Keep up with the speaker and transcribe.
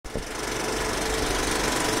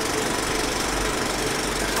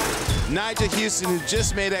Nyjah Huston, who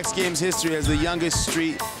just made X Games history as the youngest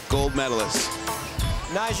street gold medalist.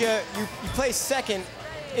 Nyjah, you placed second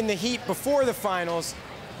in the heat before the finals.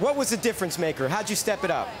 What was the difference maker? How'd you step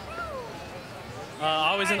it up?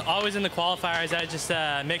 Always in the qualifiers, I just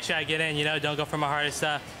make sure I get in, you know, don't go for my hardest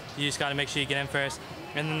stuff. You just got to make sure you get in first.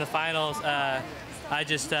 And then the finals, I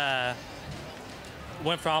just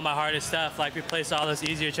went for all my hardest stuff, like replaced all those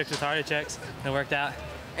easier tricks with harder tricks, and it worked out.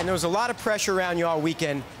 And there was a lot of pressure around you all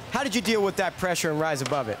weekend. How did you deal with that pressure and rise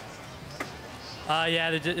above it?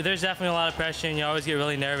 Yeah, there's definitely a lot of pressure, and you always get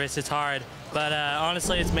really nervous. It's hard. But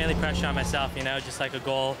honestly, it's mainly pressure on myself, you know, just like a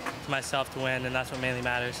goal to myself to win, and that's what mainly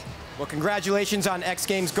matters. Well, congratulations on X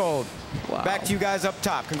Games gold. Wow. Back to you guys up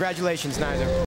top. Congratulations, Nyjah.